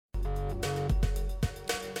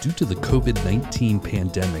Due to the COVID-19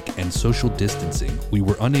 pandemic and social distancing, we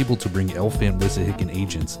were unable to bring Elfan Wissahickon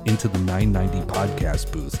agents into the 990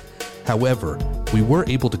 podcast booth. However, we were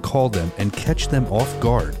able to call them and catch them off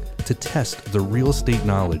guard to test their real estate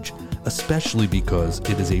knowledge, especially because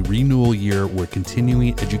it is a renewal year where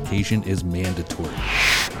continuing education is mandatory.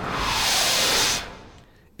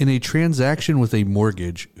 In a transaction with a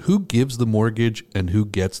mortgage, who gives the mortgage and who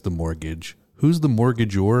gets the mortgage? Who's the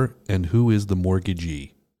mortgagor and who is the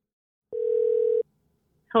mortgagee?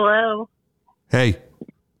 Hello. Hey.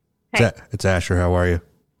 Hey. It's Asher. How are you?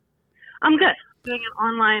 I'm good. Doing an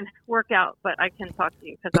online workout, but I can talk to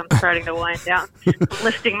you because I'm starting to wind down. I'm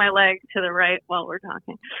lifting my leg to the right while we're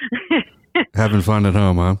talking. Having fun at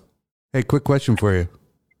home, huh? Hey, quick question for you.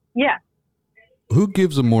 Yeah. Who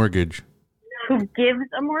gives a mortgage? Who gives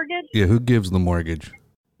a mortgage? Yeah, who gives the mortgage?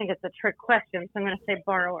 I think it's a trick question, so I'm going to say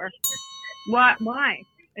borrower. Why?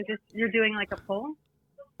 You're doing like a poll?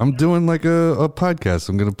 I'm doing like a podcast.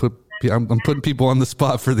 I'm putting people on the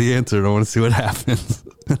spot for the answer. I want to see what happens.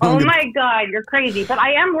 Oh my God, you're crazy. But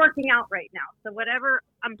I am working out right now. So whatever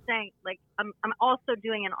I'm saying, like I'm also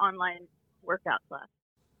doing an online workout class.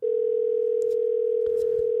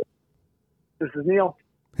 This is Neil.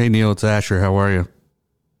 Hey Neil, it's Asher. How are you?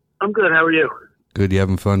 I'm good. How are you? Good. You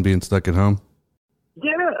having fun being stuck at home?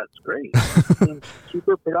 Yeah, it's great. Being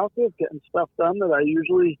super productive, getting stuff done that I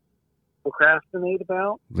usually procrastinate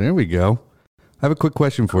about. There we go. I have a quick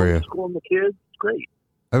question for you. Schooling the kids, it's great.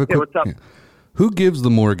 What's up? Who gives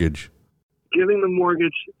the mortgage? Giving the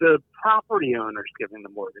mortgage, the property owner's giving the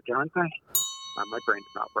mortgage, aren't they? My brain's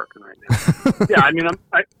not working right now. Yeah, I mean,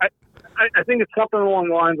 I think it's something along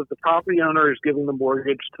the lines of the property owner is giving the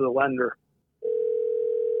mortgage to the lender.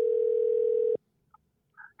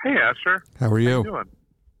 Hey, Asher. How are you? How you doing?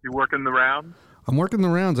 You working the rounds? I'm working the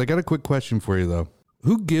rounds. I got a quick question for you, though.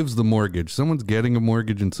 Who gives the mortgage? Someone's getting a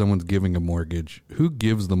mortgage and someone's giving a mortgage. Who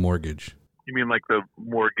gives the mortgage? You mean like the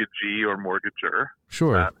mortgagee or mortgager?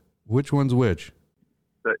 Sure. Which one's which?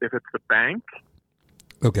 If it's the bank,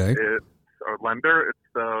 okay, it's a lender,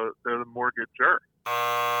 they're the mortgager.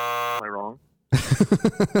 Am I wrong?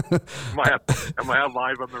 Am I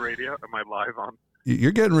live on the radio? Am I live on?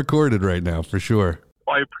 You're getting recorded right now, for sure.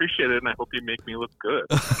 Well, I appreciate it, and I hope you make me look good.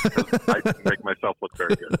 I can make myself look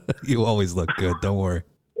very good. You always look good. Don't worry.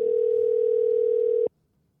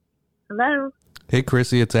 Hello. Hey,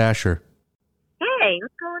 Chrissy, it's Asher. Hey,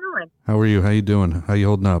 what's going on? How are you? How you doing? How you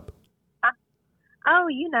holding up?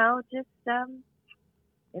 Just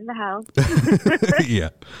in the house. Yeah.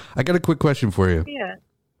 I got a quick question for you.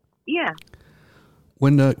 Yeah.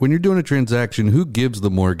 When you're doing a transaction, who gives the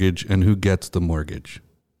mortgage and who gets the mortgage?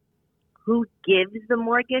 Who gives the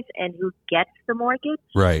mortgage and who gets the mortgage?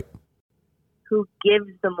 Right. Who gives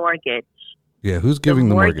the mortgage? Yeah, who's giving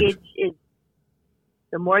the mortgage?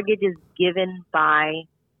 The mortgage is given by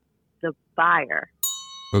the buyer.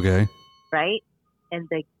 Okay. Right? And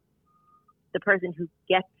the person who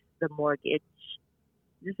gets the mortgage.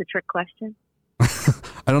 Is this a trick question?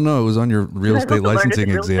 I don't know. It was on your real estate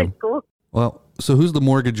licensing exam. Well, so who's the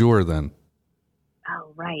mortgagor then?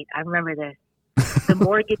 Oh, right. I remember this. The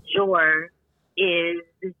mortgagor is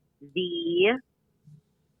the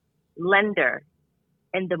lender,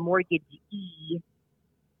 and the mortgagee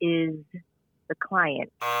is the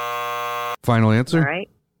client. Final answer? All right.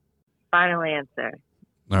 Final answer.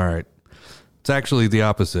 All right. It's actually the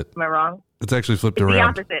opposite. Am I wrong? It's actually flipped It's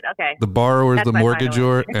around. the opposite. Okay. The borrower is That's the my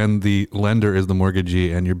mortgagor and the lender is the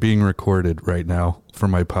mortgagee, and you're being recorded right now for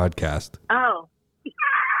my podcast. Oh.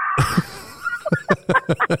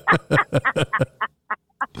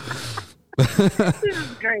 This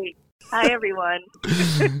is great. Hi, everyone.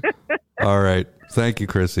 All right. Thank you,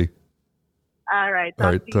 Chrissy. All right.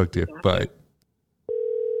 Talk to you. Bye.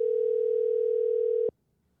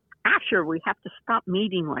 Asher, we have to stop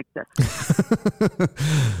meeting like this.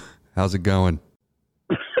 How's it going?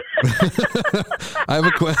 I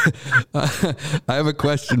have a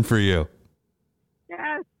question for you.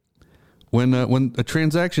 Yes. When a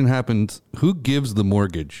transaction happens, who gives the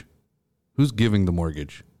mortgage? Who's giving the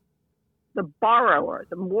mortgage? The borrower,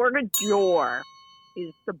 the mortgagor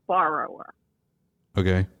is the borrower.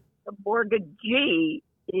 Okay. The mortgagee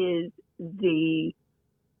is the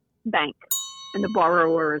bank, and the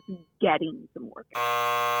borrower is getting the mortgage.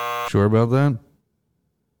 Sure about that?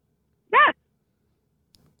 Yes.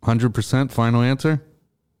 100% final answer?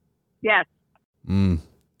 Yes.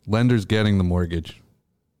 Lender's getting the mortgage.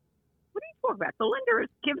 What are you talking about? The lender is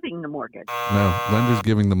giving the mortgage. No, lender's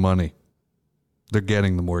giving the money. They're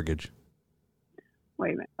getting the mortgage.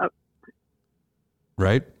 Wait a minute. Oh,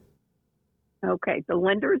 Right? okay, the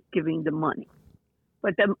lender is giving the money.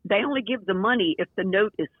 But they only give the money if the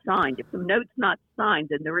note is signed. If the note's not signed,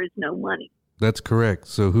 then there is no money. That's correct.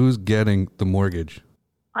 So who's getting the mortgage?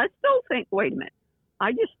 I still think, wait a minute,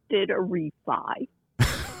 I just did a refi.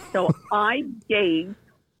 So I gave.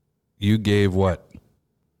 You gave what?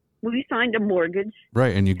 We signed a mortgage.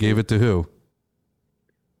 Right, and you gave it to who?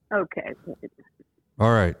 Okay.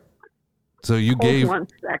 All right. So you gave.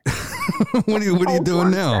 Hold 1 second. What are you doing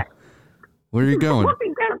now? Sec. Where are you going? I'm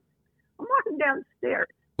walking downstairs.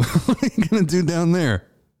 What are you going to do down there?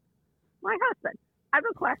 My husband. I have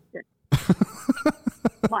a question.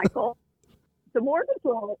 Michael, the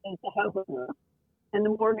mortgagor is the homeowner, and the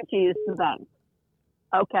mortgagee is the bank.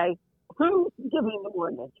 Okay. Who's giving the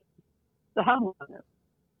mortgage? The homeowner.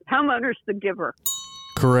 Homeowner's the giver.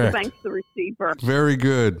 Correct. The bank's the receiver. Very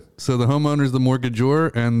good. So the homeowner's the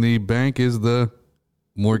mortgagor, and the bank is the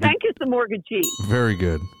mortgage. The bank is the mortgagee. Very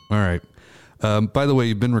good. All right. By the way,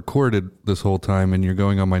 you've been recorded this whole time, and you're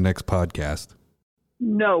going on my next podcast.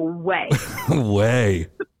 No way. Way.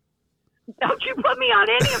 Don't you put me on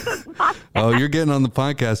any of those podcasts. Oh, you're getting on the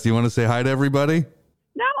podcast. Do you want to say hi to everybody?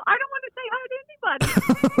 No, I don't want to say hi to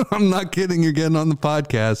anybody. I'm not kidding. You're getting on the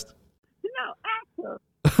podcast. No, actor.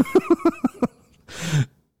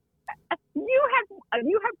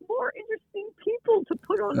 You have more interesting people to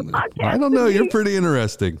put on the podcast. I don't know. than You're me. pretty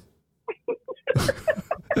interesting.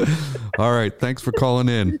 All right. Thanks for calling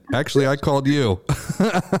in. Actually, I called you.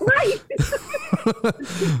 Right.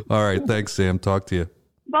 All right. Thanks, Sam. Talk to you.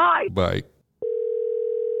 Bye. Bye.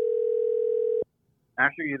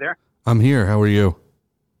 Asher, you there? I'm here. How are you?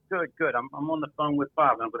 Good. I'm on the phone with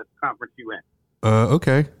Bob. I'm going to conference you in.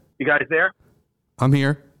 Okay. You guys there? I'm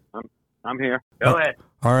here. I'm here. Go ahead.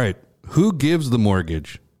 All right. Who gives the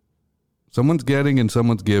mortgage? Someone's getting and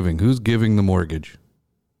someone's giving. Who's giving the mortgage?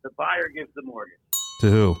 The buyer gives the mortgage To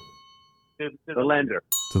who? to the lender.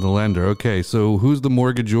 To the lender. Okay. So who's the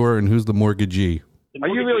mortgagor and who's the mortgagee? Are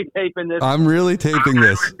you really taping this? I'm really taping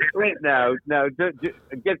this. No.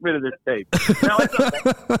 Get rid of this tape. No, it's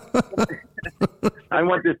okay. I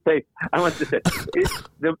want this tape.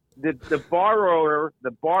 The borrower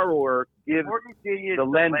gives the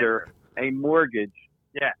lender a mortgage.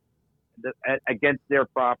 Yeah. Against their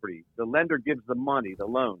property. The lender gives the money, the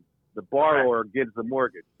loan. The borrower gives the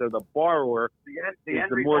mortgage. So the borrower is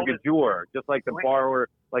the mortgagor, just like the borrower,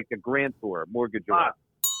 like the grantor, mortgagor.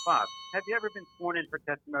 Bob, have you ever been sworn in for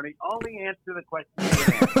testimony? Only answer the question you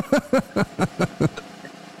answer.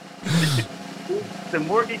 The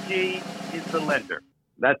mortgagee is the lender.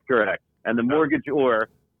 That's correct. And the mortgagor,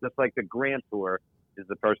 just like the grantor, is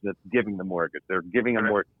the person that's giving the mortgage. They're giving a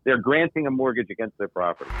mortgage. They're granting a mortgage against their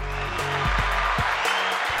property.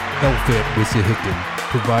 Elfit Wissahickon,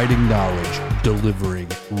 providing knowledge, delivering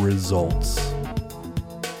results.